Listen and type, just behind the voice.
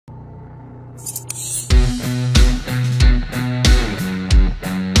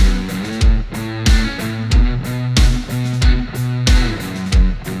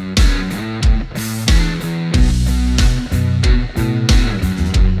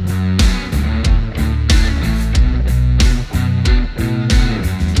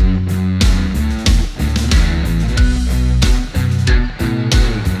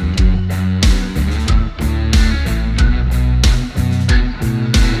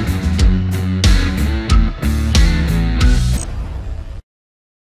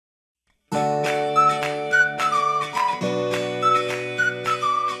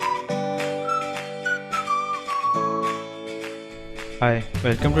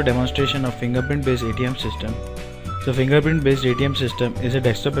Welcome to demonstration of fingerprint based ATM system. So fingerprint based ATM system is a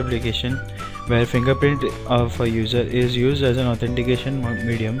desktop application where fingerprint of a user is used as an authentication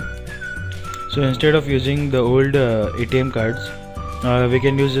medium. So instead of using the old ATM cards, we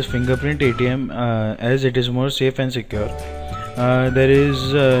can use this fingerprint ATM as it is more safe and secure. There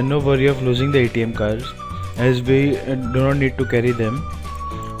is no worry of losing the ATM cards as we do not need to carry them.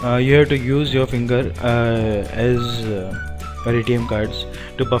 You have to use your finger as your ATM cards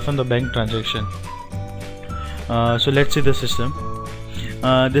to perform the bank transaction. So let's see the system.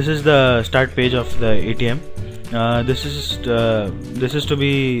 This is the start page of the ATM. This is to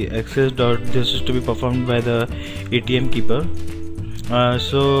be accessed, or this is to be performed by the ATM keeper.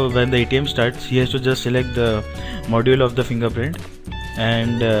 So when the ATM starts, he has to just select the module of the fingerprint,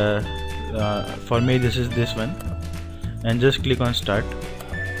 and for me this is this one, and just click on start.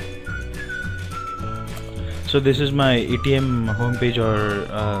 So this is my ATM home page, or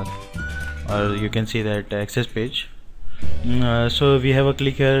you can see that access page. So we have a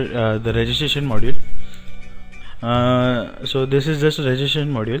click here, the registration module. So this is just a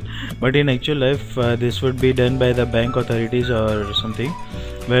registration module, but in actual life this would be done by the bank authorities or something,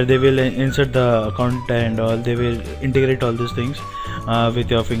 where they will insert the account and all. They will integrate all these things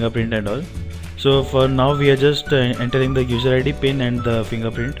with your fingerprint and all. So for now we are just entering the user ID, pin and the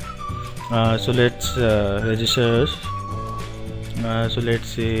fingerprint. So let's register us. So let's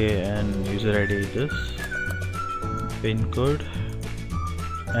say and user ID is this, pin code,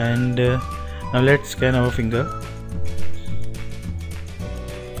 and now let's scan our finger.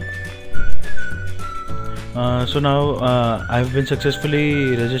 So now I've been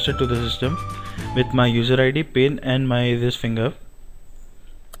successfully registered to the system with my user ID, pin and my this finger.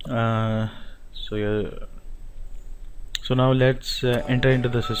 So now let's enter into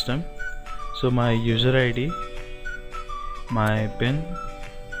the system. So my user ID, my pin,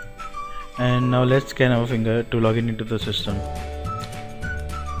 and now let's scan our finger to log in into the system.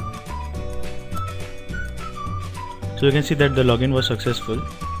 So you can see that the login was successful.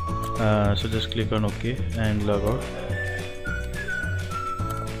 So just click on OK and log out.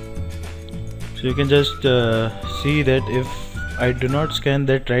 So you can just see that if I do not scan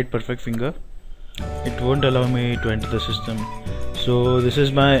that right perfect finger, it won't allow me to enter the system. So this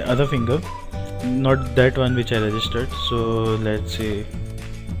is my other finger, not that one which I registered. So let's see.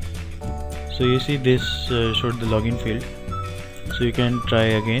 So you see this showed the login field, so you can try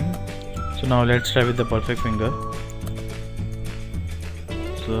again. So now let's try with the perfect finger.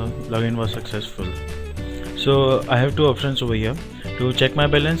 So login was successful. So I have two options over here, to check my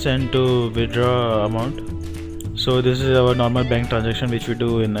balance and to withdraw amount. So this is our normal bank transaction which we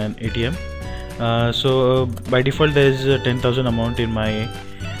do in an ATM. So by default there is a 10,000 amount in my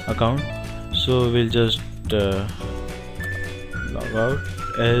account. So we'll just log out,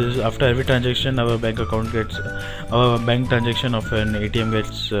 as after every transaction our bank transaction of an ATM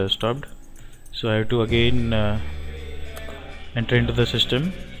gets stopped. So I have to again enter into the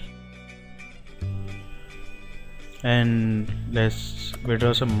system, and let's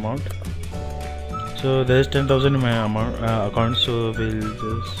withdraw some amount. So there is 10,000 in my account, so we'll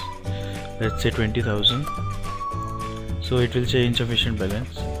just, let's say 20,000. So it will say insufficient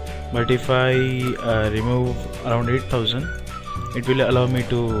balance, but if I remove around 8,000, it will allow me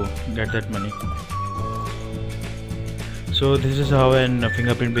to get that money. So this is how an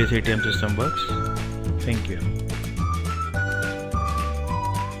fingerprint based ATM system works. Thank you.